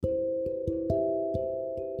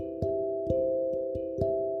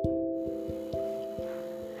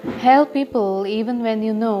Help people even when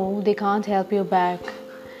you know they can't help you back.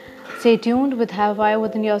 Stay tuned with Have Fire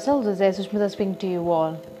Within Yourself. This is Sushmita speaking to you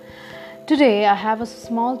all. Today I have a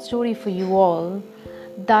small story for you all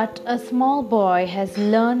that a small boy has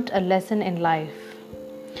learned a lesson in life.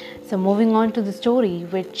 So moving on to the story,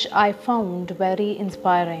 which I found very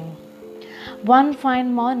inspiring. One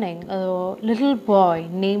fine morning, a little boy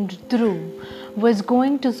named Dhruv was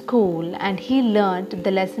going to school and he learnt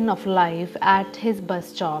the lesson of life at his bus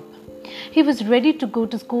stop. He was ready to go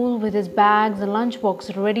to school with his bags and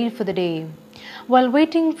lunchbox ready for the day. While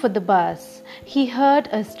waiting for the bus, he heard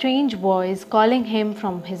a strange voice calling him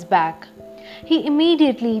from his back. He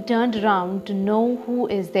immediately turned around to know who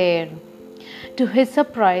is there. To his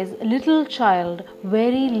surprise, a little child,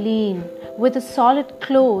 very lean, with a solid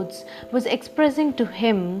clothes, was expressing to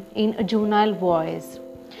him in a juvenile voice.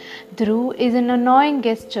 Dhruv, in an annoying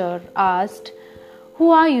gesture, asked, "Who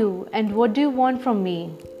are you and what do you want from me?"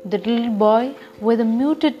 The little boy, with a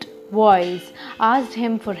muted voice, asked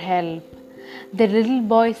him for help. The little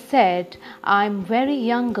boy said, "I'm very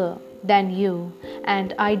younger than you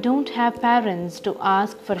and I don't have parents to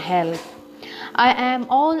ask for help. I am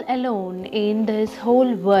all alone in this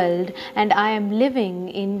whole world and I am living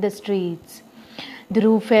in the streets."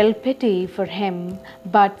 Dhruv felt pity for him,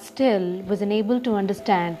 but still was unable to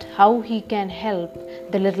understand how he can help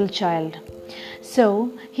the little child. So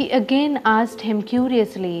he again asked him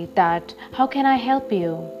curiously that, "How can I help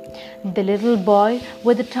you?" The little boy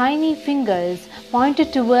with the tiny fingers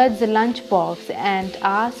pointed towards the lunchbox and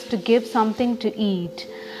asked to give something to eat.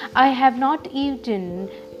 "I have not eaten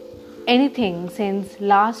anything since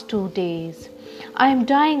last 2 days. I am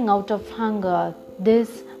dying out of hunger."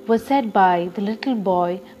 This was said by the little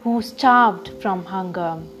boy who starved from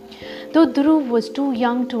hunger. Though Dhruv was too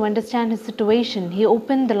young to understand his situation, he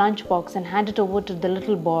opened the lunchbox and handed it over to the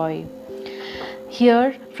little boy.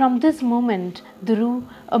 Here, from this moment, Dhruv,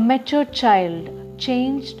 a mature child,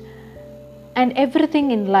 changed, and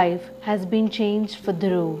everything in life has been changed for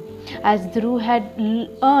Dhruv, as Dhruv had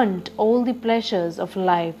earned all the pleasures of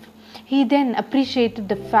life. He then appreciated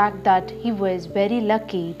the fact that he was very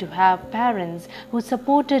lucky to have parents who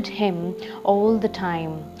supported him all the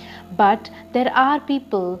time. But there are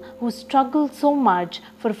people who struggle so much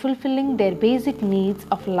for fulfilling their basic needs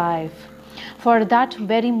of life. For that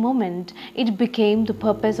very moment, it became the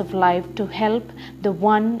purpose of life to help the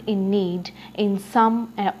one in need in some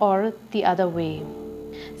or the other way.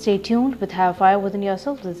 Stay tuned with Have Fire Within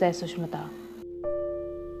Yourself. This is Sushmita.